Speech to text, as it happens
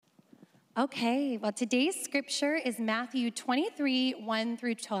Okay, well, today's scripture is Matthew 23, 1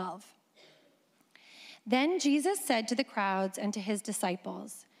 through 12. Then Jesus said to the crowds and to his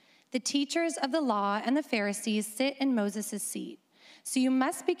disciples, "The teachers of the law and the Pharisees sit in Moses' seat, so you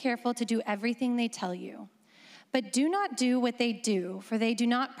must be careful to do everything they tell you. But do not do what they do, for they do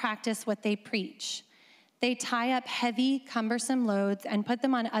not practice what they preach. They tie up heavy, cumbersome loads and put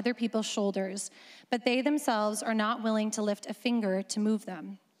them on other people's shoulders, but they themselves are not willing to lift a finger to move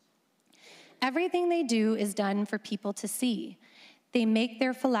them. Everything they do is done for people to see. They make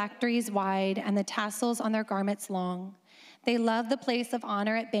their phylacteries wide and the tassels on their garments long. They love the place of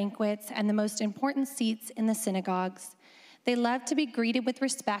honor at banquets and the most important seats in the synagogues. They love to be greeted with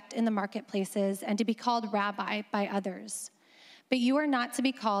respect in the marketplaces and to be called rabbi by others. But you are not to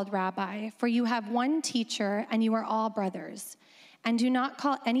be called rabbi, for you have one teacher and you are all brothers. And do not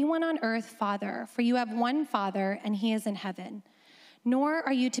call anyone on earth father, for you have one Father and he is in heaven. Nor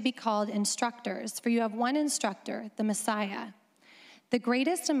are you to be called instructors, for you have one instructor, the Messiah. The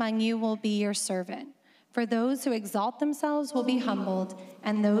greatest among you will be your servant. For those who exalt themselves will be humbled,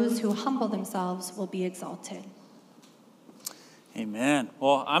 and those who humble themselves will be exalted." Amen.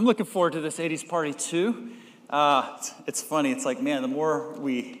 Well, I'm looking forward to this 80s party too. It's funny. It's like, man, the more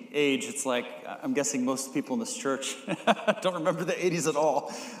we age, it's like, I'm guessing most people in this church don't remember the 80s at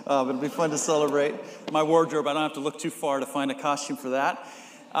all. But it'll be fun to celebrate. My wardrobe, I don't have to look too far to find a costume for that.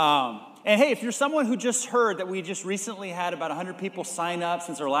 And hey, if you're someone who just heard that we just recently had about 100 people sign up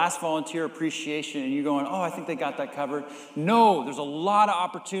since our last volunteer appreciation, and you're going, oh, I think they got that covered. No, there's a lot of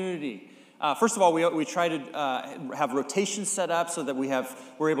opportunity. First of all, we try to have rotations set up so that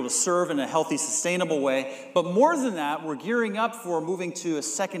we're able to serve in a healthy, sustainable way. But more than that, we're gearing up for moving to a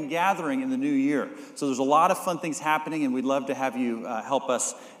second gathering in the new year. So there's a lot of fun things happening, and we'd love to have you help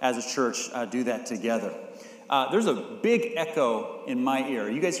us as a church do that together. There's a big echo in my ear. Are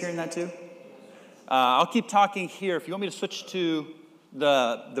you guys hearing that too? I'll keep talking here. If you want me to switch to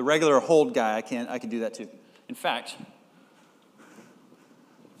the regular hold guy, I can do that too. In fact,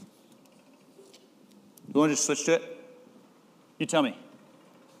 you want to just switch to it? You tell me.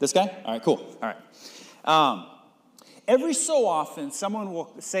 This guy? All right, cool. All right. Every so often, someone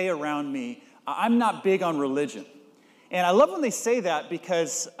will say around me, I'm not big on religion. And I love when they say that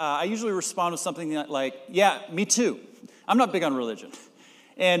because I usually respond with something like, yeah, me too. I'm not big on religion.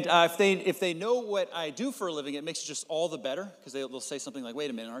 And if they know what I do for a living, it makes it just all the better because they'll say something like, wait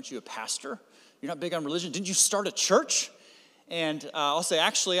a minute, aren't you a pastor? You're not big on religion? Didn't you start a church? And I'll say,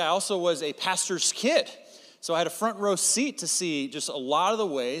 actually, I also was a pastor's kid. So I had a front row seat to see just a lot of the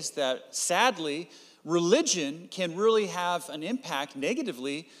ways that, sadly, religion can really have an impact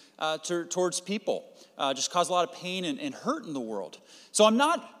negatively towards people. Just cause a lot of pain and hurt in the world. So I'm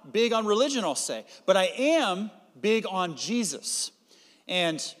not big on religion, I'll say, but I am big on Jesus.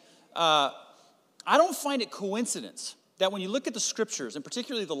 And I don't find it coincidence that when you look at the scriptures, and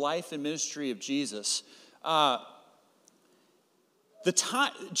particularly the life and ministry of Jesus,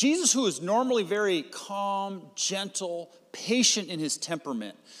 Jesus, who is normally very calm, gentle, patient in his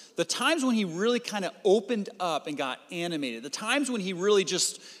temperament, the times when he really kind of opened up and got animated, the times when he really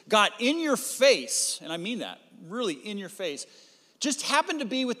just got in your face, and I mean that, really in your face, just happened to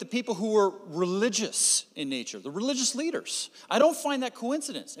be with the people who were religious in nature, the religious leaders. I don't find that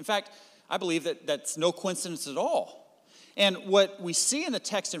coincidence. In fact, I believe that that's no coincidence at all. And what we see in the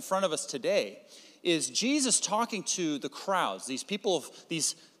text in front of us today is Jesus talking to the crowds, these people of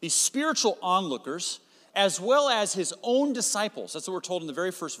these spiritual onlookers, as well as his own disciples. That's what we're told in the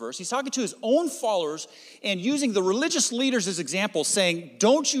very first verse. He's talking to his own followers and using the religious leaders as examples, saying,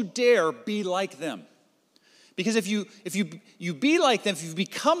 don't you dare be like them. Because if you be like them, if you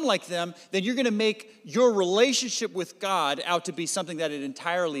become like them, then you're going to make your relationship with God out to be something that it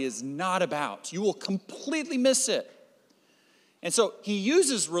entirely is not about. You will completely miss it. And so he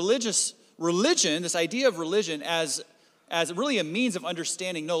uses religion, this idea of religion, as really a means of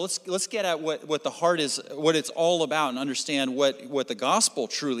understanding, no, let's get at what the heart is, what it's all about, and understand what the gospel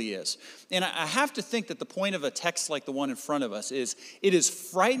truly is. And I have to think that the point of a text like the one in front of us is, it is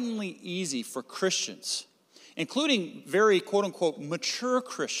frighteningly easy for Christians, including very quote-unquote mature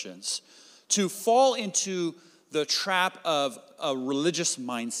Christians, to fall into the trap of a religious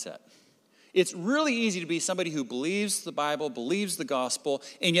mindset. It's really easy to be somebody who believes the Bible, believes the gospel,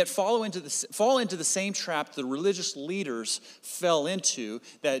 and yet fall into the same trap the religious leaders fell into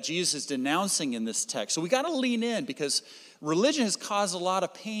that Jesus is denouncing in this text. So we got to lean in because religion has caused a lot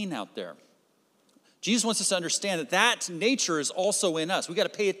of pain out there. Jesus wants us to understand that nature is also in us. We got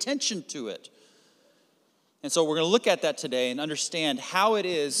to pay attention to it. And so we're going to look at that today and understand how it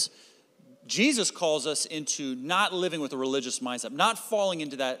is Jesus calls us into not living with a religious mindset, not falling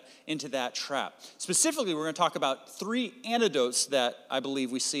into that trap. Specifically, we're going to talk about 3 antidotes that I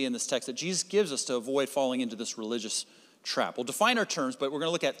believe we see in this text that Jesus gives us to avoid falling into this religious trap. We'll define our terms, but we're going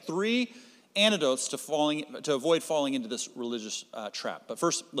to look at 3 antidotes to avoid falling into this religious trap. But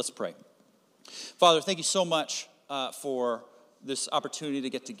first, let's pray. Father, thank you so much for this opportunity to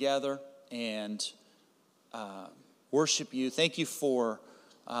get together and worship you. Thank you for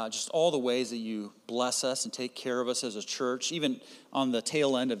just all the ways that you bless us and take care of us as a church, even on the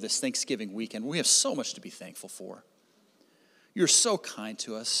tail end of this Thanksgiving weekend. We have so much to be thankful for. You're so kind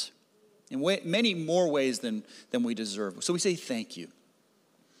to us in many more ways than we deserve. So we say thank you.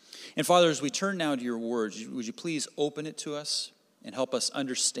 And Father, as we turn now to your words, would you please open it to us and help us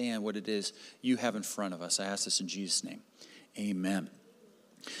understand what it is you have in front of us. I ask this in Jesus' name. Amen.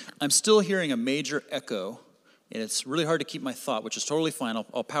 I'm still hearing a major echo. And it's really hard to keep my thought, which is totally fine.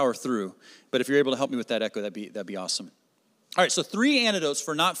 I'll power through. But if you're able to help me with that echo, that'd be awesome. All right, so 3 antidotes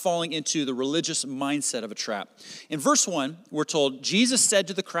for not falling into the religious mindset of a trap. In verse 1, we're told, Jesus said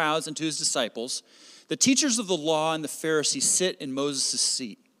to the crowds and to his disciples, the teachers of the law and the Pharisees sit in Moses'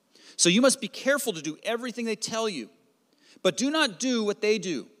 seat. So you must be careful to do everything they tell you. But do not do what they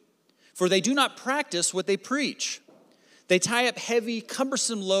do, for they do not practice what they preach. They tie up heavy,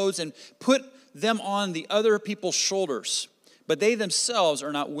 cumbersome loads and put them on the other people's shoulders, but they themselves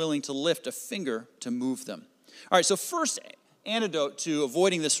are not willing to lift a finger to move them. All right, so first antidote to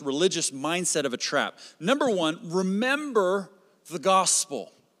avoiding this religious mindset of a trap. Number 1, remember the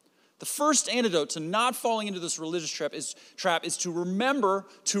gospel. The first antidote to not falling into this religious trap is to remember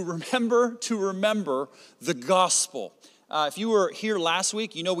the gospel. If you were here last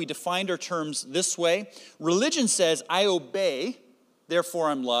week, you know we defined our terms this way. Religion says, I obey, therefore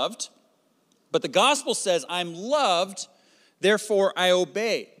I'm loved. But the gospel says, I'm loved, therefore I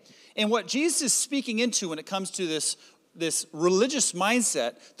obey. And what Jesus is speaking into when it comes to this religious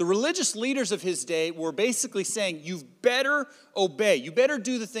mindset, the religious leaders of his day were basically saying, you've better obey. You better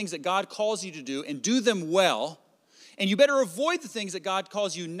do the things that God calls you to do and do them well. And you better avoid the things that God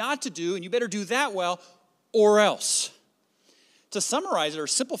calls you not to do, and you better do that well, or else. To summarize it or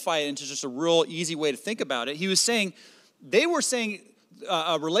simplify it into just a real easy way to think about it, they were saying,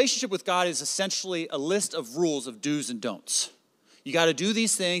 a relationship with God is essentially a list of rules of do's and don'ts. You got to do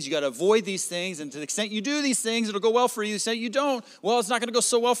these things, you got to avoid these things, and to the extent you do these things, it'll go well for you. To the extent you don't, well, it's not going to go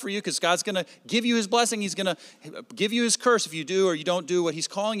so well for you because God's going to give you his blessing. He's going to give you his curse if you do or you don't do what he's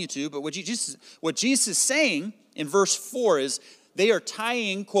calling you to. But what Jesus is saying in verse 4 is they are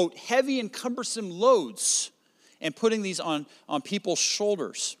tying, quote, heavy and cumbersome loads and putting these on people's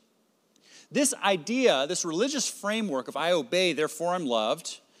shoulders. This idea, this religious framework of I obey, therefore I'm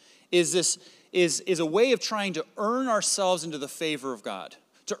loved, is a way of trying to earn ourselves into the favor of God,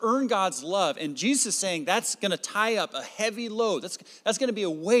 to earn God's love. And Jesus is saying that's going to tie up a heavy load. That's going to be a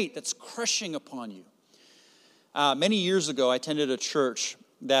weight that's crushing upon you. Many years ago, I attended a church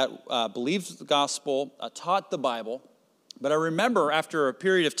that believed the gospel, taught the Bible, but I remember after a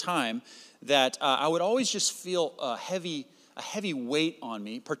period of time that I would always just feel a heavy weight on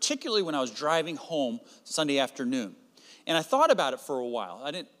me, particularly when I was driving home Sunday afternoon. And I thought about it for a while.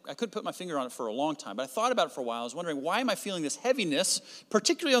 I couldn't put my finger on it for a long time, but I thought about it for a while. I was wondering, why am I feeling this heaviness,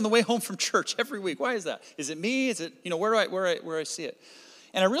 particularly on the way home from church every week? Why is that? Is it me? Is it, where I see it?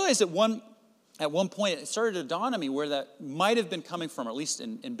 And I realized at one point, it started to dawn on me where that might have been coming from, at least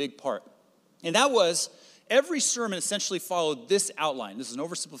in big part. And that was, every sermon essentially followed this outline. This is an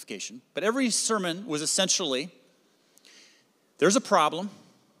oversimplification, but every sermon was essentially, there's a problem.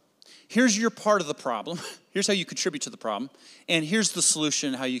 Here's your part of the problem. Here's how you contribute to the problem. And here's the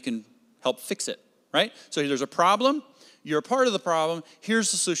solution, how you can help fix it, right? So there's a problem. You're a part of the problem.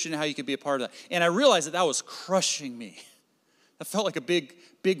 Here's the solution, how you can be a part of that. And I realized that was crushing me. That felt like a big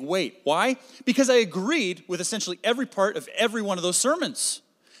weight. Why? Because I agreed with essentially every part of every one of those sermons.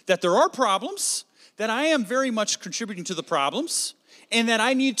 That there are problems, that I am very much contributing to the problems, and that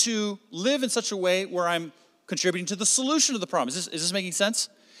I need to live in such a way where I'm contributing to the solution of the problem. Is this making sense?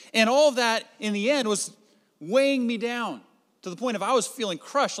 And all of that, in the end, was weighing me down to the point of I was feeling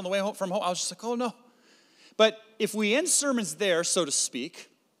crushed on the way home from home. I was just like, oh, no. But if we end sermons there, so to speak,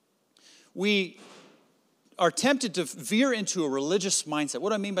 we are tempted to veer into a religious mindset. What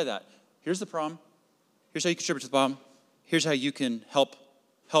do I mean by that? Here's the problem. Here's how you contribute to the problem. Here's how you can help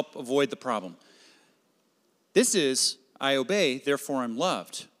avoid the problem. This is, I obey, therefore I'm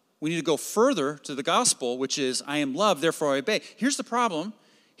loved. We need to go further to the gospel, which is, I am loved, therefore I obey. Here's the problem.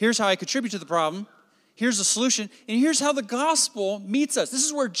 Here's how I contribute to the problem. Here's the solution. And here's how the gospel meets us. This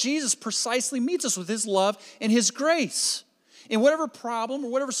is where Jesus precisely meets us with his love and his grace. In whatever problem or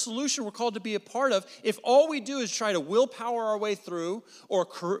whatever solution we're called to be a part of, if all we do is try to willpower our way through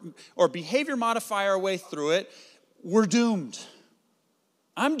or behavior modify our way through it, we're doomed.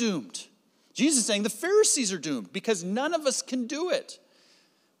 I'm doomed. Jesus is saying the Pharisees are doomed because none of us can do it.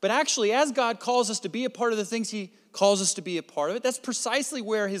 But actually, as God calls us to be a part of the things he calls us to be a part of it, that's precisely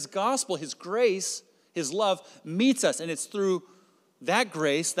where his gospel, his grace, his love meets us. And it's through that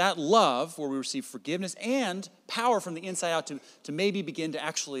grace, that love, where we receive forgiveness and power from the inside out to maybe begin to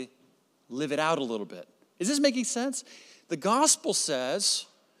actually live it out a little bit. Is this making sense? The gospel says,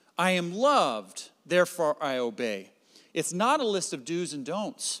 I am loved, therefore I obey. It's not a list of do's and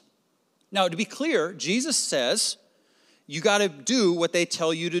don'ts. Now, to be clear, Jesus says, you got to do what they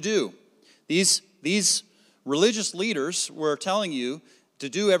tell you to do. These religious leaders were telling you to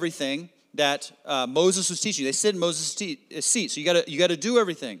do everything that Moses was teaching. They sit in Moses' seat, so you got to do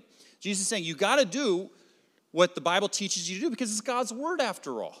everything. Jesus is saying you got to do what the Bible teaches you to do because it's God's word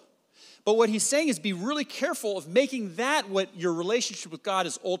after all. But what he's saying is be really careful of making that what your relationship with God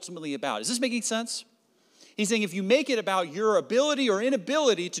is ultimately about. Is this making sense? He's saying if you make it about your ability or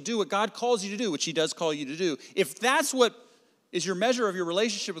inability to do what God calls you to do, which he does call you to do, if that's what is your measure of your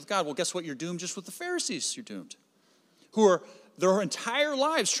relationship with God, well, guess what? You're doomed just with the Pharisees. You're doomed. Who are their entire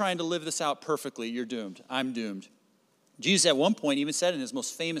lives trying to live this out perfectly. You're doomed. I'm doomed. Jesus at one point even said in his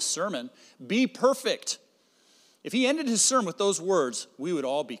most famous sermon, be perfect. If he ended his sermon with those words, we would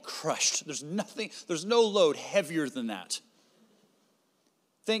all be crushed. There's no load heavier than that.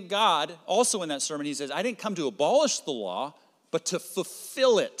 Thank God, also in that sermon, he says, I didn't come to abolish the law, but to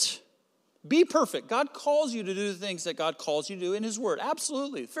fulfill it. Be perfect. God calls you to do the things that God calls you to do in his word.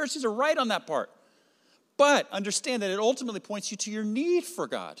 Absolutely. The Pharisees are right on that part. But understand that it ultimately points you to your need for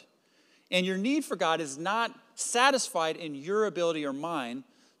God. And your need for God is not satisfied in your ability or mine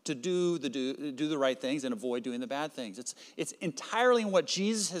to do the right things and avoid doing the bad things. It's entirely in what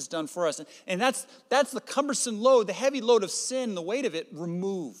Jesus has done for us. And that's the cumbersome load, the heavy load of sin, the weight of it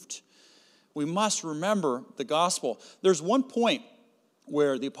removed. We must remember the gospel. There's one point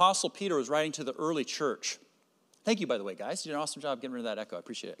where the Apostle Peter was writing to the early church. Thank you, by the way, guys. You did an awesome job getting rid of that echo. I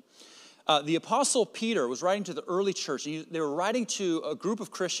appreciate it. The Apostle Peter was writing to the early church. And they were writing to a group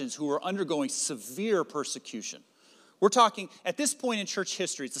of Christians who were undergoing severe persecution. We're talking, at this point in church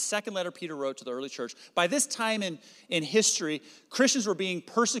history, it's the second letter Peter wrote to the early church. By this time in history, Christians were being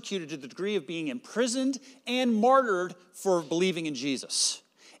persecuted to the degree of being imprisoned and martyred for believing in Jesus.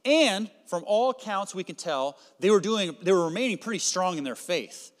 And from all accounts we can tell, they were remaining pretty strong in their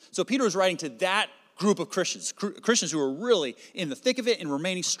faith. So Peter was writing to that group of Christians who were really in the thick of it and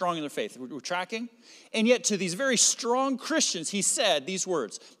remaining strong in their faith. We're tracking? And yet to these very strong Christians, he said these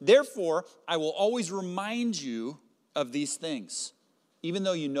words, therefore, I will always remind you of these things, even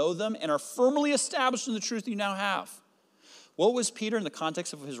though you know them and are firmly established in the truth you now have. What was Peter in the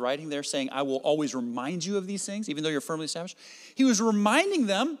context of his writing there saying, I will always remind you of these things, even though you're firmly established? He was reminding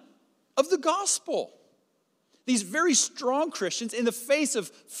them of the gospel. These very strong Christians, in the face of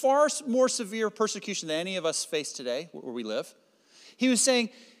far more severe persecution than any of us face today, where we live, he was saying,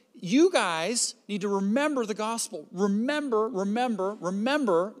 you guys need to remember the gospel. Remember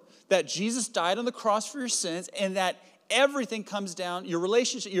that Jesus died on the cross for your sins and that everything comes down, your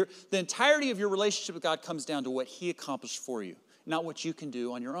relationship, the entirety of your relationship with God comes down to what he accomplished for you, not what you can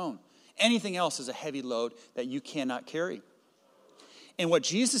do on your own. Anything else is a heavy load that you cannot carry. And what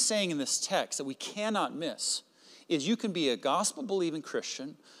Jesus is saying in this text that we cannot miss is you can be a gospel-believing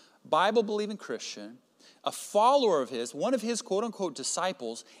Christian, Bible-believing Christian, a follower of his, one of his quote-unquote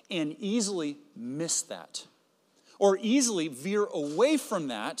disciples, and easily miss that. Or easily veer away from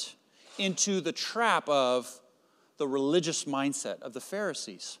that into the trap of the religious mindset of the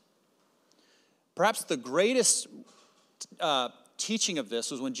Pharisees. Perhaps the greatest teaching of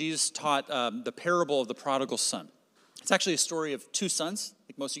this was when Jesus taught the parable of the prodigal son. It's actually a story of two sons. I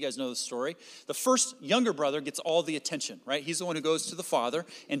think most of you guys know the story. The first younger brother gets all the attention, right? He's the one who goes to the father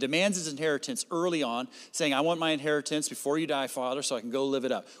and demands his inheritance early on, saying, I want my inheritance before you die, father, so I can go live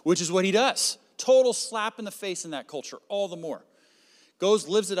it up, which is what he does. Total slap in the face in that culture, all the more. Goes,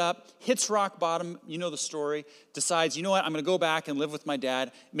 lives it up, hits rock bottom, you know the story, decides, you know what, I'm going to go back and live with my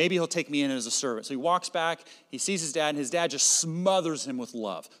dad. Maybe he'll take me in as a servant. So he walks back, he sees his dad, and his dad just smothers him with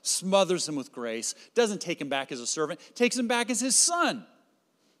love, smothers him with grace, doesn't take him back as a servant, takes him back as his son.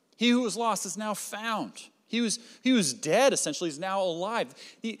 He who was lost is now found. He was dead, essentially, he's now alive.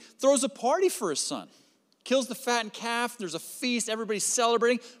 He throws a party for his son, kills the fattened calf, there's a feast, everybody's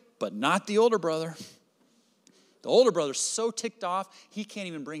celebrating, but not the older brother. The older brother's so ticked off, he can't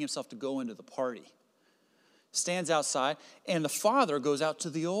even bring himself to go into the party. Stands outside, and the father goes out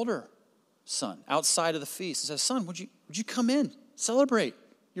to the older son outside of the feast and says, son, would you come in, celebrate?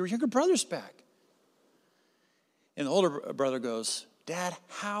 Your younger brother's back. And the older brother goes, Dad,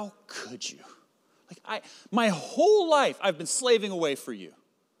 how could you? My whole life I've been slaving away for you.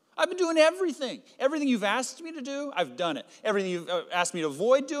 I've been doing everything. Everything you've asked me to do, I've done it. Everything you've asked me to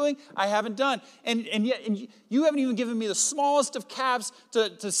avoid doing, I haven't done. And yet you haven't even given me the smallest of calves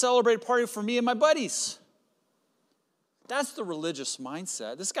to celebrate a party for me and my buddies. That's the religious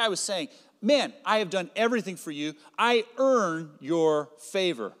mindset. This guy was saying, man, I have done everything for you. I earn your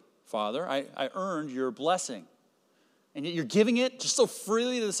favor, Father. I earned your blessing. And yet you're giving it just so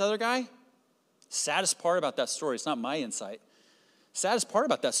freely to this other guy? Saddest part about that story, it's not my insight. Saddest part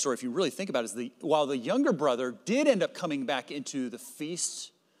about that story, if you really think about it, is while the younger brother did end up coming back into the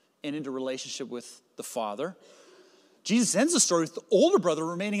feast and into relationship with the father, Jesus ends the story with the older brother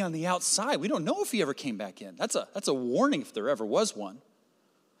remaining on the outside. We don't know if he ever came back in. That's a warning if there ever was one.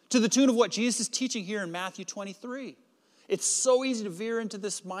 To the tune of what Jesus is teaching here in Matthew 23. It's so easy to veer into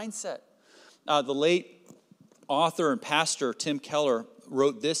this mindset. The late author and pastor Tim Keller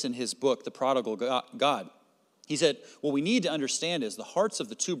wrote this in his book, The Prodigal God. He said, what we need to understand is the hearts of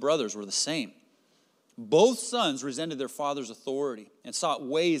the two brothers were the same. Both sons resented their father's authority and sought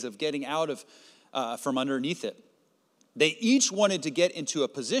ways of getting out from underneath it. They each wanted to get into a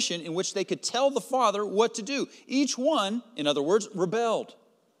position in which they could tell the father what to do. Each one, in other words, rebelled.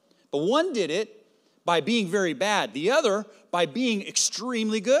 But one did it by being very bad. The other by being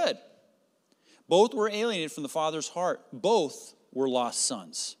extremely good. Both were alienated from the father's heart. Both were lost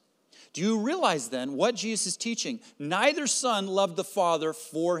sons. Do you realize then what Jesus is teaching? Neither son loved the father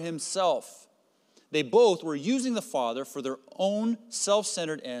for himself. They both were using the father for their own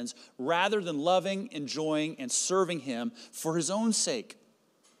self-centered ends rather than loving, enjoying, and serving him for his own sake.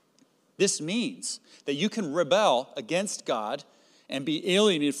 This means that you can rebel against God and be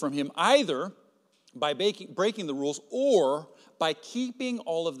alienated from him either by breaking the rules or by keeping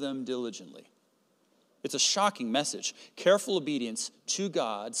all of them diligently. It's a shocking message. Careful obedience to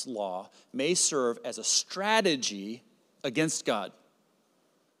God's law may serve as a strategy against God.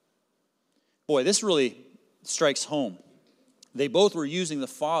 Boy, this really strikes home. They both were using the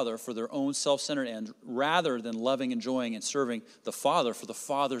Father for their own self-centered ends rather than loving, enjoying, and serving the Father for the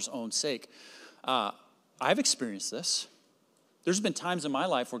Father's own sake. I've experienced this. There's been times in my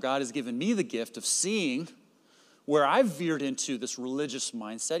life where God has given me the gift of seeing where I've veered into this religious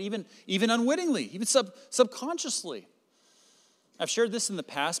mindset, even unwittingly, even subconsciously. I've shared this in the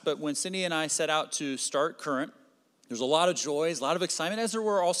past, but when Cindy and I set out to start Current, there's a lot of joys, a lot of excitement, as there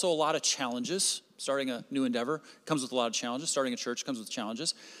were also a lot of challenges. Starting a new endeavor comes with a lot of challenges. Starting a church comes with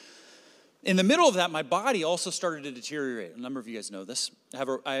challenges. In the middle of that, my body also started to deteriorate. A number of you guys know this.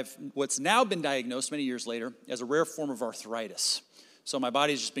 I have what's now been diagnosed many years later as a rare form of arthritis. So my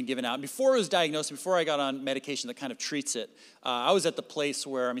body's just been given out. And before it was diagnosed, before I got on medication that kind of treats it, I was at the place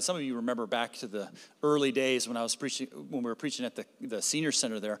where, some of you remember back to the early days when we were preaching at the senior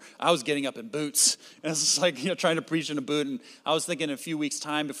center there, I was getting up in boots. And it was just like, trying to preach in a boot. And I was thinking in a few weeks'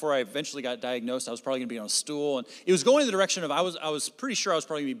 time before I eventually got diagnosed, I was probably going to be on a stool. And it was going in the direction of, I was pretty sure I was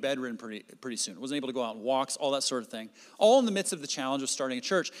probably going to be bedridden pretty soon. I wasn't able to go out on walks, all that sort of thing. All in the midst of the challenge of starting a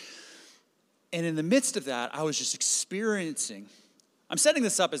church. And in the midst of that, I was just experiencing, I'm setting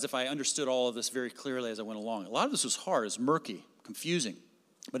this up as if I understood all of this very clearly as I went along. A lot of this was hard, it was murky, confusing.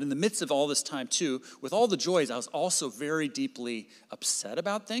 But in the midst of all this time too, with all the joys, I was also very deeply upset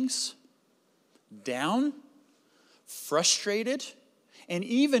about things, down, frustrated, and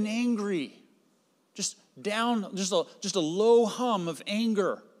even angry. Just down, just a low hum of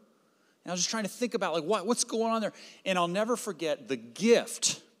anger. And I was just trying to think about what's going on there. And I'll never forget the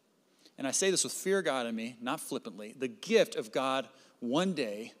gift, and I say this with fear of God in me, not flippantly, the gift of God one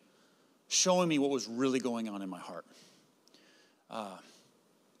day showing me what was really going on in my heart. I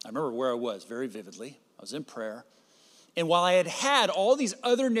remember where I was very vividly. I was in prayer. And while I had had all these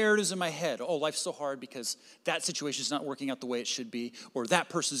other narratives in my head, life's so hard because that situation's not working out the way it should be, or that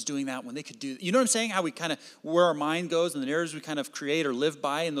person's doing that when they could do, you know what I'm saying? How we kind of, where our mind goes and the narratives we kind of create or live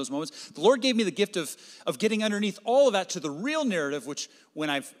by in those moments. The Lord gave me the gift of getting underneath all of that to the real narrative, which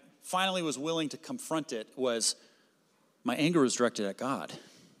when I finally was willing to confront it was, my anger was directed at God.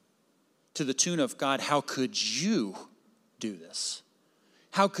 To the tune of, God, how could you do this?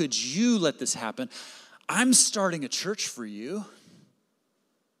 How could you let this happen? I'm starting a church for you.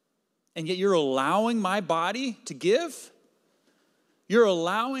 And yet you're allowing my body to give? You're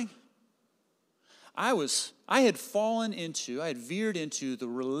allowing? I had veered into the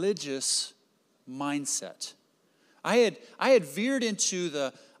religious mindset. I had veered into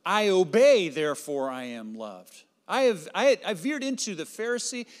the, I obey, therefore I am loved. I veered into the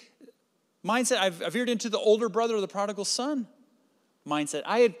Pharisee mindset. I've veered into the older brother of the prodigal son mindset.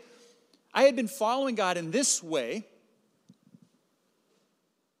 I had been following God in this way,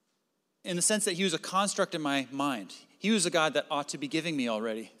 in the sense that he was a construct in my mind. He was a God that ought to be giving me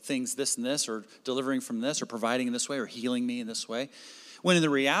already things, this and this, or delivering from this, or providing in this way, or healing me in this way. When in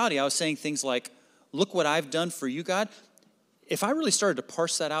the reality, I was saying things like, look what I've done for you, God. If I really started to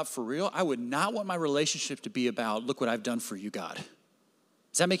parse that out for real, I would not want my relationship to be about, look what I've done for you, God.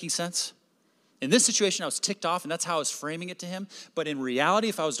 Is that making sense? In this situation, I was ticked off, and that's how I was framing it to him. But in reality,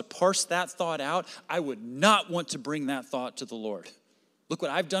 if I was to parse that thought out, I would not want to bring that thought to the Lord. Look what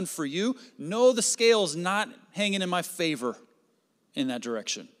I've done for you. No, the scale's not hanging in my favor in that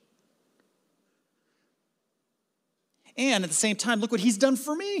direction. And at the same time, look what he's done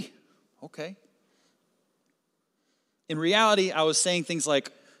for me. Okay. In reality, I was saying things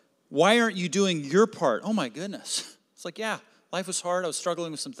like, why aren't you doing your part? Oh my goodness. It's like, yeah, life was hard. I was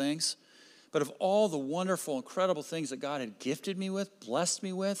struggling with some things. But of all the wonderful, incredible things that God had gifted me with, blessed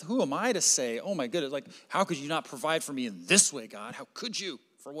me with, who am I to say, oh my goodness, like, how could you not provide for me in this way, God? How could you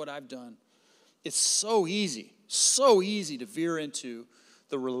for what I've done? It's so easy to veer into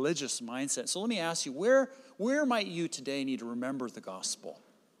the religious mindset. So let me ask you, where might you today need to remember the gospel?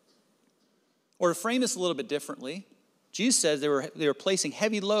 Or to frame this a little bit differently, Jesus says they were placing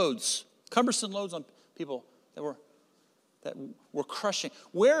heavy loads, cumbersome loads on people that were crushing.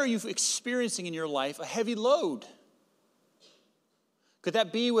 Where are you experiencing in your life a heavy load? Could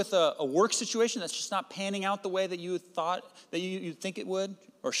that be with a work situation that's just not panning out the way that you thought, that you think it would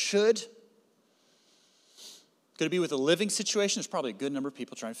or should? Could it be with a living situation? There's probably a good number of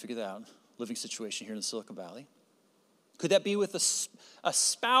people trying to figure that out. Living situation here in the Silicon Valley. Could that be with a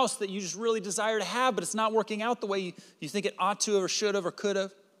spouse that you just really desire to have, but it's not working out the way you think it ought to or should have or could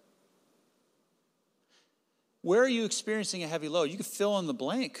have? Where are you experiencing a heavy load? You can fill in the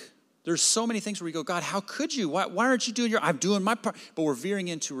blank. There's so many things where we go, God, how could you? Why aren't you doing I'm doing my part. But we're veering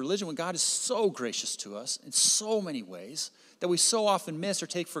into religion when God is so gracious to us in so many ways that we so often miss or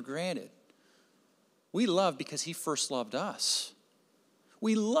take for granted. We love because he first loved us.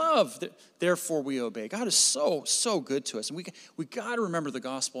 We love, therefore we obey. God is so good to us. And we got to remember the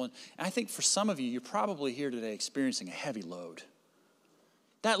gospel. And I think for some of you, you're probably here today experiencing a heavy load.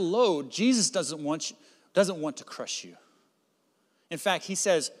 That load, Jesus doesn't want to crush you. In fact, he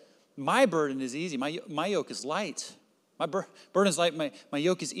says, my burden is easy. My yoke is light. My burden is light. My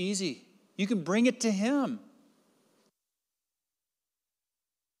yoke is easy. You can bring it to him.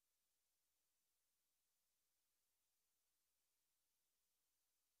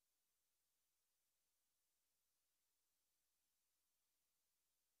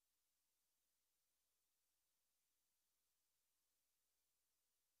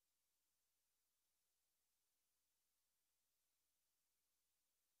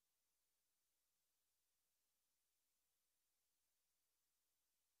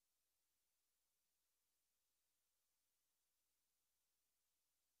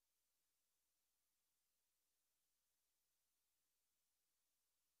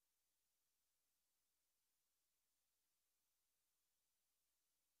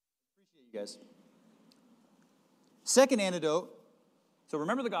 You guys. Second antidote, so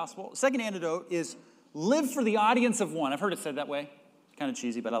remember the gospel. Second antidote is live for the audience of one. I've heard it said that way. It's kind of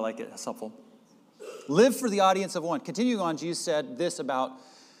cheesy, but I like it. It's helpful. Live for the audience of one. Continuing on, Jesus said this about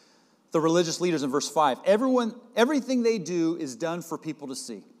the religious leaders in verse 5. Everything they do is done for people to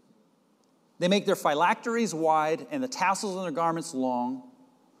see. They make their phylacteries wide and the tassels on their garments long.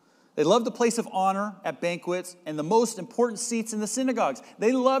 They love the place of honor at banquets and the most important seats in the synagogues.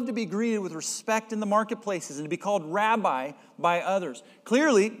 They love to be greeted with respect in the marketplaces and to be called rabbi by others.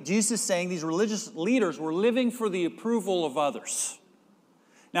 Clearly, Jesus is saying these religious leaders were living for the approval of others.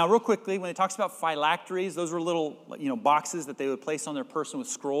 Now, real quickly, when he talks about phylacteries, those were little boxes that they would place on their person with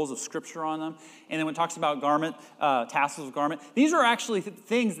scrolls of scripture on them. And then when it talks about tassels of garment, these are actually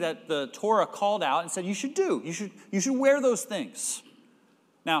things that the Torah called out and said you should do. You should wear those things.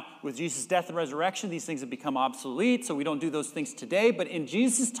 Now, with Jesus' death and resurrection, these things have become obsolete, so we don't do those things today. But in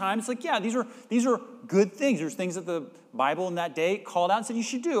Jesus' time, it's like, yeah, these are good things. There's things that the Bible in that day called out and said you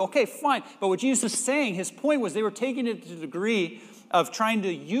should do. Okay, fine. But what Jesus is saying, his point was they were taking it to the degree of trying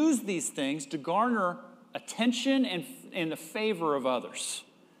to use these things to garner attention and the favor of others.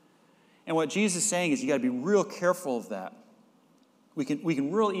 And what Jesus is saying is you got to be real careful of that. We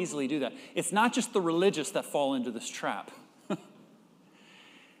can real easily do that. It's not just the religious that fall into this trap.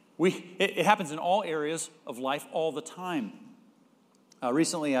 It happens in all areas of life all the time.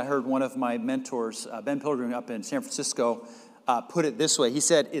 Recently, I heard one of my mentors, Ben Pilgrim up in San Francisco, put it this way. He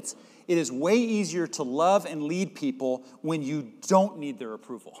said, it is way easier to love and lead people when you don't need their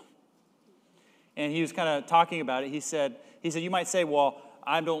approval. And he was kind of talking about it. He said, you might say, well,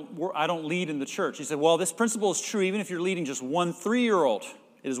 I don't lead in the church. He said, well, this principle is true even if you're leading just one 3-year-old.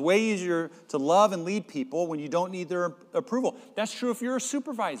 It is way easier to love and lead people when you don't need their approval. That's true if you're a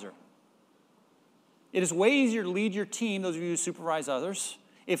supervisor. It is way easier to lead your team, those of you who supervise others,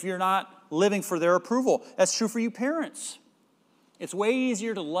 if you're not living for their approval. That's true for you parents. It's way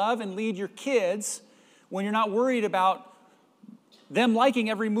easier to love and lead your kids when you're not worried about them liking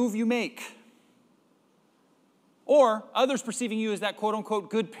every move you make, or others perceiving you as that quote-unquote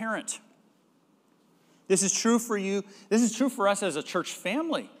good parent. This is true for you. This is true for us as a church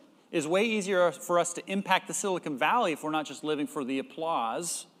family. It is way easier for us to impact the Silicon Valley if we're not just living for the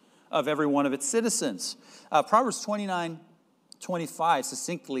applause of every one of its citizens. Proverbs 29:25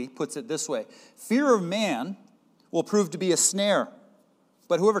 succinctly puts it this way: fear of man will prove to be a snare,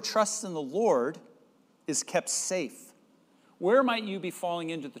 but whoever trusts in the Lord is kept safe. Where might you be falling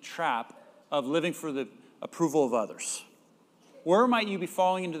into the trap of living for the approval of others? Where might you be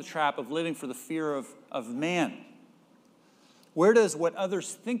falling into the trap of living for the fear of man? Where does what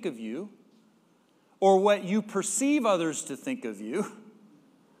others think of you, or what you perceive others to think of you,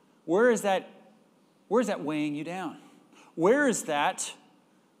 where is that weighing you down? Where is that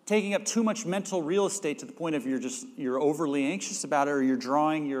taking up too much mental real estate to the point of you're overly anxious about it, or you're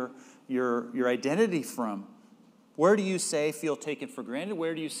drawing your identity from? Where do you say feel taken for granted?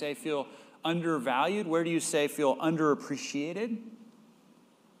 Where do you say feel undervalued? Where do you say feel underappreciated?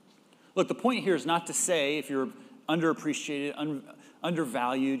 Look, the point here is not to say if you're underappreciated,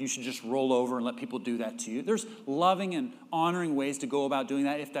 undervalued, you should just roll over and let people do that to you. There's loving and honoring ways to go about doing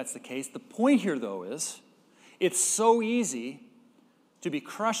that if that's the case. The point here, though, is it's so easy to be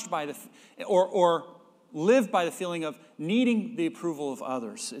crushed by or live by the feeling of needing the approval of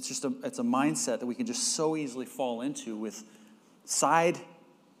others. It's a mindset that we can just so easily fall into with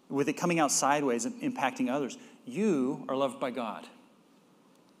it coming out sideways and impacting others. You are loved by God.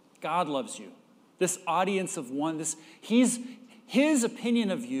 God loves you. This audience of one, his opinion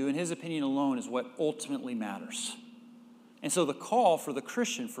of you and his opinion alone is what ultimately matters. And so the call for the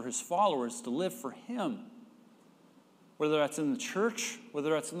Christian, for his followers, is to live for him. Whether that's in the church,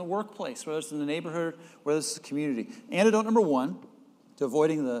 whether that's in the workplace, whether it's in the neighborhood, whether it's the community. Antidote number 1 to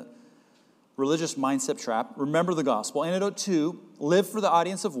avoiding the religious mindset trap: remember the gospel. Antidote 2, live for the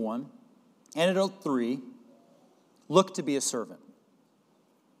audience of one. Antidote 3, look to be a servant.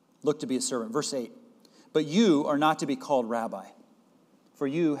 Look to be a servant. Verse 8, but you are not to be called rabbi, for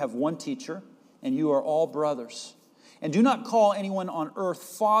you have one teacher, and you are all brothers. And do not call anyone on earth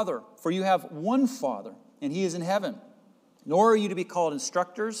father, for you have one Father, and he is in heaven. Nor are you to be called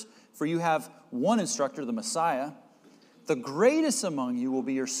instructors, for you have one instructor, the Messiah. The greatest among you will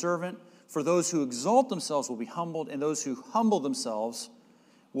be your servant, for those who exalt themselves will be humbled, and those who humble themselves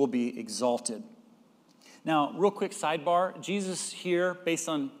will be exalted. Now, real quick sidebar, Jesus here, based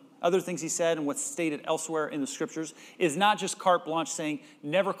on other things he said and what's stated elsewhere in the scriptures, is not just carte blanche saying,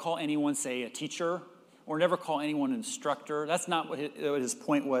 never call anyone, say, a teacher, or never call anyone an instructor. That's not what his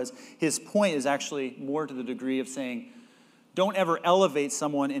point was. His point is actually more to the degree of saying, don't ever elevate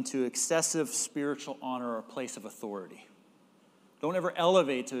someone into excessive spiritual honor or a place of authority. Don't ever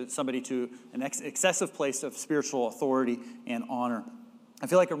elevate somebody to an excessive place of spiritual authority and honor. I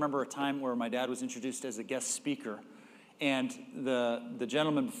feel like I remember a time where my dad was introduced as a guest speaker, and the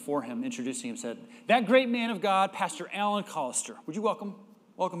gentleman before him introducing him said, that great man of God, Pastor Alan Collister. Would you welcome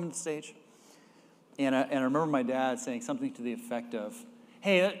him to the stage? And I remember my dad saying something to the effect of,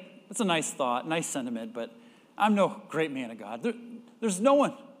 hey, that's a nice thought, nice sentiment, but I'm no great man of God. There's no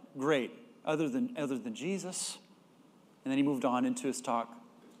one great other than Jesus. And then he moved on into his talk.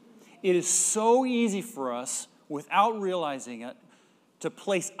 It is so easy for us, without realizing it, to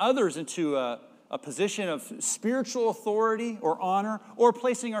place others into a position of spiritual authority or honor, or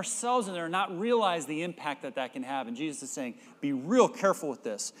placing ourselves in there and not realize the impact that can have. And Jesus is saying, be real careful with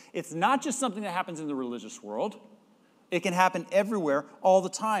this. It's not just something that happens in the religious world. It can happen everywhere, all the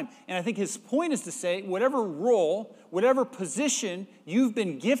time. And I think his point is to say, whatever role, whatever position you've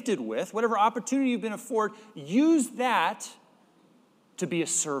been gifted with, whatever opportunity you've been afforded, use that to be a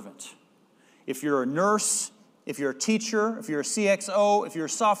servant. If you're a nurse, if you're a teacher, if you're a CXO, if you're a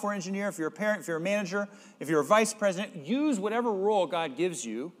software engineer, if you're a parent, if you're a manager, if you're a vice president, use whatever role God gives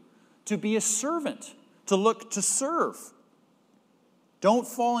you to be a servant, to look to serve. Don't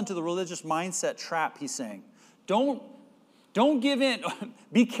fall into the religious mindset trap, he's saying. Don't give in.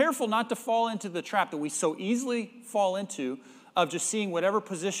 Be careful not to fall into the trap that we so easily fall into of just seeing whatever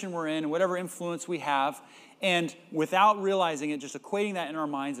position we're in and whatever influence we have, and without realizing it, just equating that in our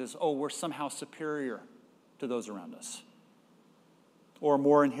minds as, oh, we're somehow superior to those around us, or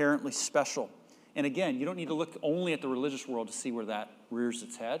more inherently special. And again, you don't need to look only at the religious world to see where that rears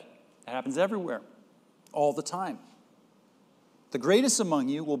its head. It happens everywhere, all the time. The greatest among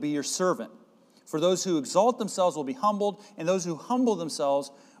you will be your servant. For those who exalt themselves will be humbled, and those who humble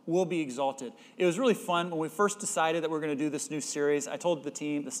themselves will be exalted. It was really fun when we first decided that we were going to do this new series. I told the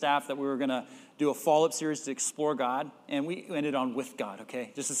team, the staff, that we were going to do a follow-up series to explore God, and we ended on with God,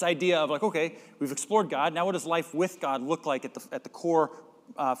 okay? Just this idea of like, okay, we've explored God. Now what does life with God look like at the core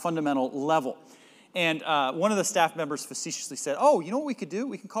fundamental level? And one of the staff members facetiously said, oh, you know what we could do?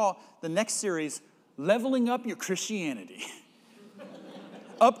 We can call the next series Leveling Up Your Christianity.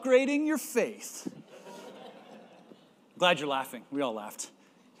 Upgrading your faith. Glad you're laughing. We all laughed.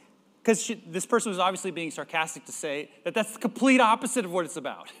 Because this person was obviously being sarcastic to say that that's the complete opposite of what it's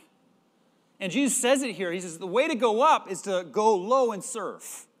about. And Jesus says it here. He says the way to go up is to go low and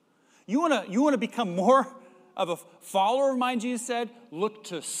serve. You want to become more of a follower of mine, Jesus said? Look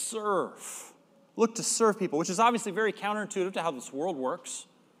to serve. Look to serve people, which is obviously very counterintuitive to how this world works.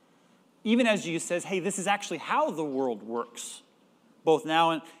 Even as Jesus says, hey, this is actually how the world works, both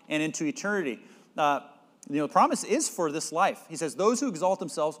now and into eternity. The promise is for this life. He says, those who exalt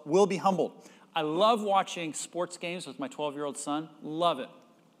themselves will be humbled. I love watching sports games with my 12-year-old son. Love it.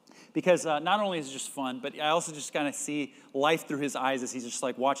 Because not only is it just fun, but I also just kind of see life through his eyes as he's just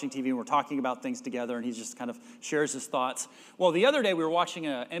like watching TV and we're talking about things together and he just kind of shares his thoughts. Well, the other day we were watching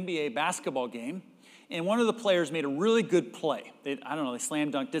an NBA basketball game and one of the players made a really good play. They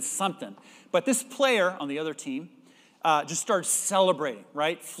slam dunked, did something. But this player on the other team just started celebrating,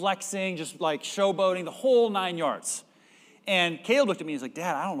 right? Flexing, just like showboating, the whole 9 yards. And Caleb looked at me and he's like,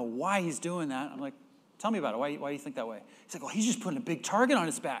 Dad, I don't know why he's doing that. I'm like, tell me about it. Why do you think that way? He's like, well, he's just putting a big target on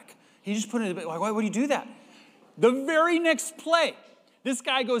his back. He's just putting why would he do that? The very next play, this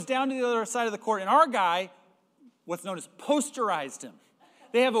guy goes down to the other side of the court, and our guy, what's known as posterized him.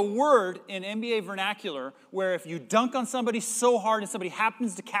 They have a word in NBA vernacular where if you dunk on somebody so hard and somebody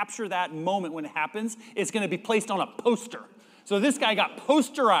happens to capture that moment when it happens, it's going to be placed on a poster. So this guy got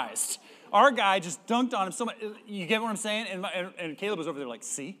posterized. Our guy just dunked on him so much. You get what I'm saying? And Caleb was over there like,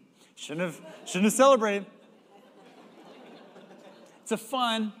 see? Shouldn't have celebrated. It's a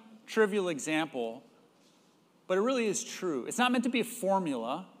fun, trivial example, but it really is true. It's not meant to be a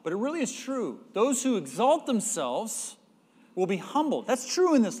formula, but it really is true. Those who exalt themselves will be humbled. That's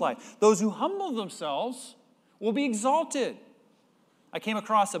true in this life. Those who humble themselves will be exalted. I came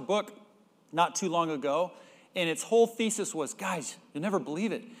across a book not too long ago, and its whole thesis was, guys, you'll never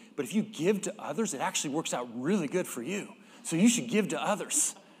believe it, but if you give to others, it actually works out really good for you. So you should give to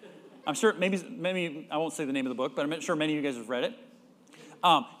others. I'm sure maybe I won't say the name of the book, but I'm sure many of you guys have read it.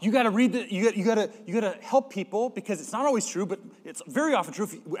 You got to read you got to help people because it's not always true, but it's very often true.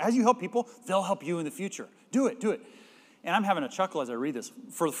 As you help people, they'll help you in the future. Do it. And I'm having a chuckle as I read this.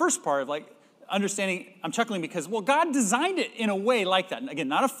 For the first part of like understanding, I'm chuckling because, well, God designed it in a way like that. And again,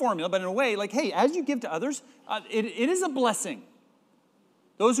 not a formula, but in a way like, hey, as you give to others, it is a blessing.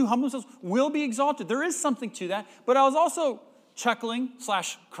 Those who humble themselves will be exalted. There is something to that. But I was also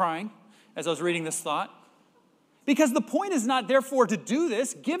chuckling/crying as I was reading this thought. Because the point is not, therefore, to do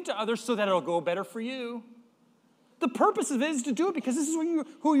this, give to others so that it'll go better for you. The purpose of it is to do it because this is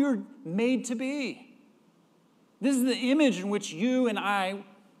who you're made to be. This is the image in which you and I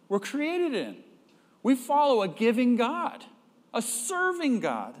were created in. We follow a giving God, a serving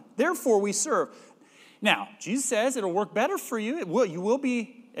God. Therefore, we serve. Now, Jesus says it'll work better for you. You will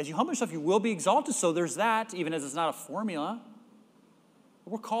be, as you humble yourself, you will be exalted. So there's that, even as it's not a formula.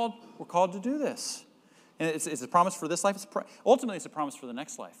 We're called to do this. And it's a promise for this life. Ultimately, it's a promise for the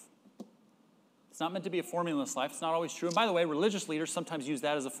next life. It's not meant to be a formula in this life. It's not always true. And by the way, religious leaders sometimes use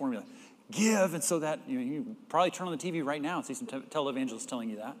that as a formula. Give, and so that you probably turn on the TV right now and see some televangelists telling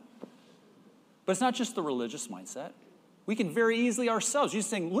you that. But it's not just the religious mindset. We can very easily ourselves, just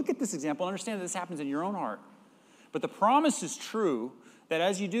saying, look at this example and understand that this happens in your own heart. But the promise is true that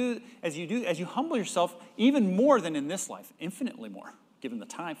as you humble yourself, even more than in this life, infinitely more, given the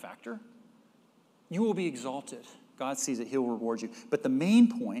time factor, you will be exalted. God sees it, he'll reward you. But the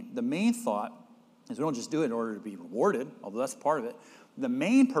main point, the main thought, is we don't just do it in order to be rewarded, although that's part of it. The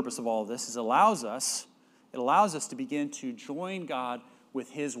main purpose of all of this is it allows us to begin to join God with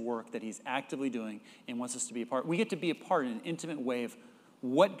his work that he's actively doing and wants us to be a part. We get to be a part in an intimate way of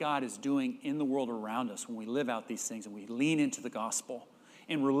what God is doing in the world around us when we live out these things and we lean into the gospel.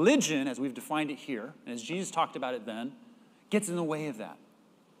 And religion, as we've defined it here, and as Jesus talked about it then, gets in the way of that.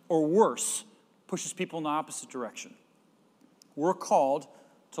 Or worse, pushes people in the opposite direction. We're called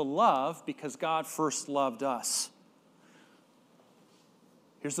to love because God first loved us.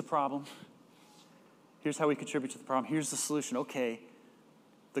 Here's the problem. Here's how we contribute to the problem. Here's the solution. Okay,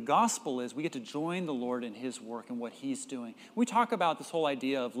 The gospel is we get to join the Lord in his work and what he's doing. We talk about this whole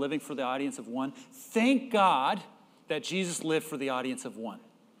idea of living for the audience of one. Thank God that Jesus lived for the audience of one.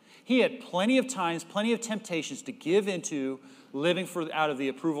 He had plenty of times, plenty of temptations to give into living out of the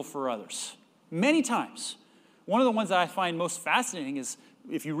approval for others. Many times. One of the ones that I find most fascinating is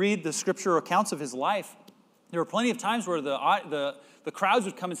if you read the scripture accounts of his life, there were plenty of times where the crowds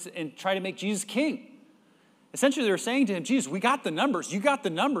would come and try to make Jesus king. Essentially, they were saying to him, Jesus, we got the numbers. You got the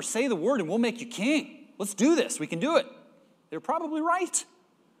numbers. Say the word and we'll make you king. Let's do this. We can do it. They're probably right.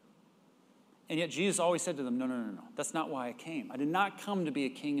 And yet Jesus always said to them, no. That's not why I came. I did not come to be a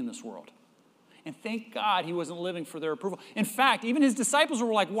king in this world. And thank God he wasn't living for their approval. In fact, even his disciples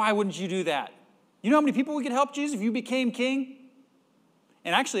were like, why wouldn't you do that? You know how many people we could help, Jesus, if you became king?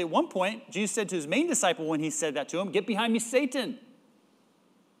 And actually, at one point, Jesus said to his main disciple when he said that to him, get behind me, Satan.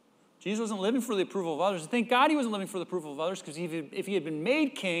 Jesus wasn't living for the approval of others. And thank God he wasn't living for the approval of others, because if he had been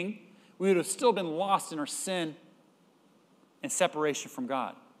made king, we would have still been lost in our sin and separation from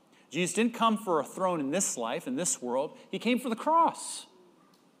God. Jesus didn't come for a throne in this life, in this world. He came for the cross.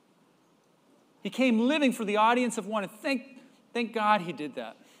 He came living for the audience of one, and thank God he did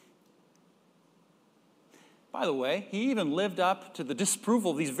that. By the way, he even lived up to the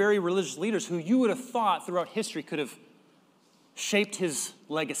disapproval of these very religious leaders who you would have thought throughout history could have shaped his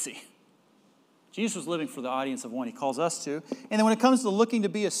legacy. Jesus was living for the audience of one. He calls us to. And then when it comes to looking to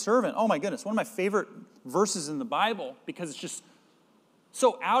be a servant, oh my goodness, one of my favorite verses in the Bible, because it's just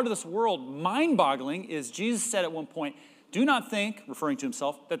so out of this world, mind-boggling, is Jesus said at one point, do not think, referring to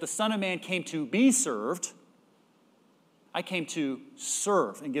himself, that the Son of Man came to be served. I came to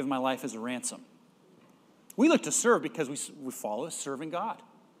serve and give my life as a ransom. We look to serve because we follow serving God.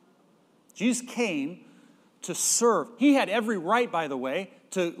 Jesus came to serve. He had every right, by the way,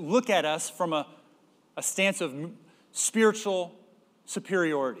 to look at us from a stance of spiritual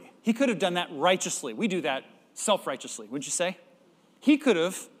superiority. He could have done that righteously. We do that self-righteously, wouldn't you say? He could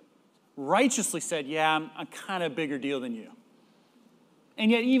have righteously said, yeah, I'm kind of a bigger deal than you. And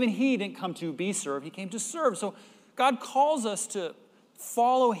yet even he didn't come to be served. He came to serve. So God calls us to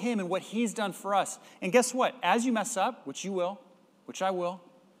follow him and what he's done for us. And guess what? As you mess up, which you will, which I will,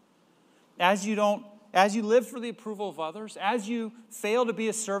 as you live for the approval of others, as you fail to be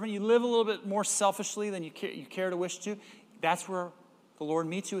a servant, you live a little bit more selfishly than you care to wish to, that's where the Lord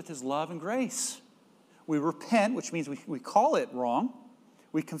meets you with his love and grace. We repent, which means we call it wrong.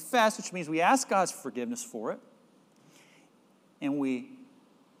 We confess, which means we ask God's forgiveness for it. And we,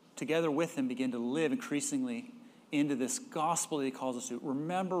 together with him, begin to live increasingly into this gospel that he calls us to.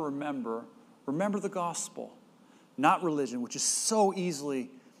 Remember the gospel, not religion, which is it's so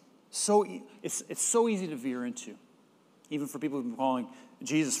easy to veer into, even for people who've been following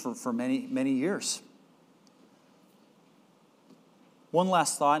Jesus for many, many years. One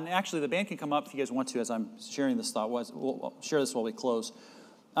last thought, and actually the band can come up if you guys want to as I'm sharing this thought. We'll share this while we close.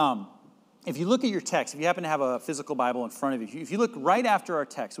 If you look at your text, if you happen to have a physical Bible in front of you, if you look right after our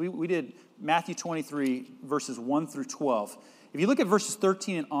text, we did Matthew 23, verses 1 through 12. If you look at verses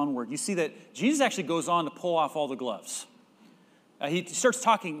 13 and onward, you see that Jesus actually goes on to pull off all the gloves. He starts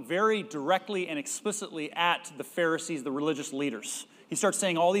talking very directly and explicitly at the Pharisees, the religious leaders. He starts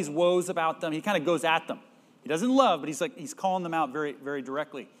saying all these woes about them. He kind of goes at them. He doesn't love, but he's calling them out very, very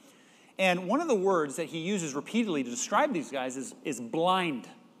directly. And one of the words that he uses repeatedly to describe these guys is blind.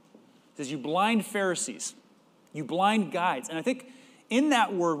 He says, you blind Pharisees, you blind guides. And I think in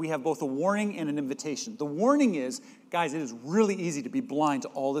that word we have both a warning and an invitation. The warning is, guys, it is really easy to be blind to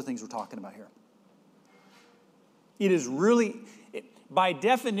all the things we're talking about here. It is really, by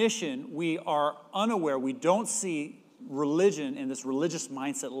definition, we are unaware. We don't see religion and this religious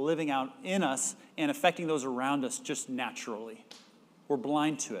mindset living out in us and affecting those around us just naturally. We're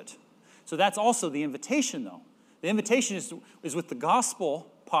blind to it. So that's also the invitation, though. The invitation is with the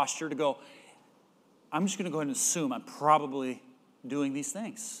gospel posture to go, I'm just going to go ahead and assume I'm probably doing these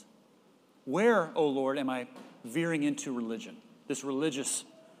things. Where, oh Lord, am I veering into religion? This religious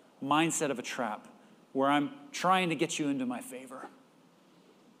mindset of a trap where I'm trying to get you into my favor.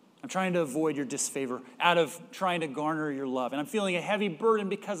 I'm trying to avoid your disfavor out of trying to garner your love. And I'm feeling a heavy burden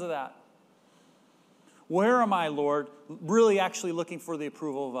because of that. Where am I, Lord, really actually looking for the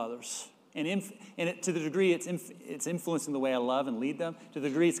approval of others? And to the degree it's influencing the way I love and lead them, to the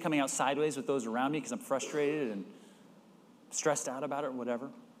degree it's coming out sideways with those around me because I'm frustrated and stressed out about it or whatever.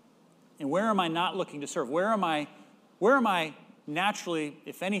 And where am I not looking to serve? Where am I naturally,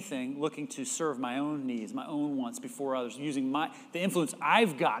 if anything, looking to serve my own needs, my own wants before others, using the influence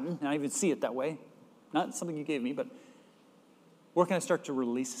I've gotten, and I even see it that way, not something you gave me, but where can I start to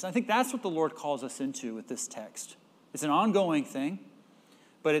release this? I think that's what the Lord calls us into with this text. It's an ongoing thing,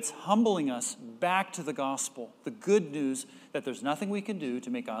 but it's humbling us back to the gospel, the good news that there's nothing we can do to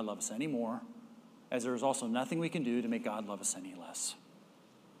make God love us any more, as there is also nothing we can do to make God love us any less.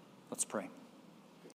 Let's pray.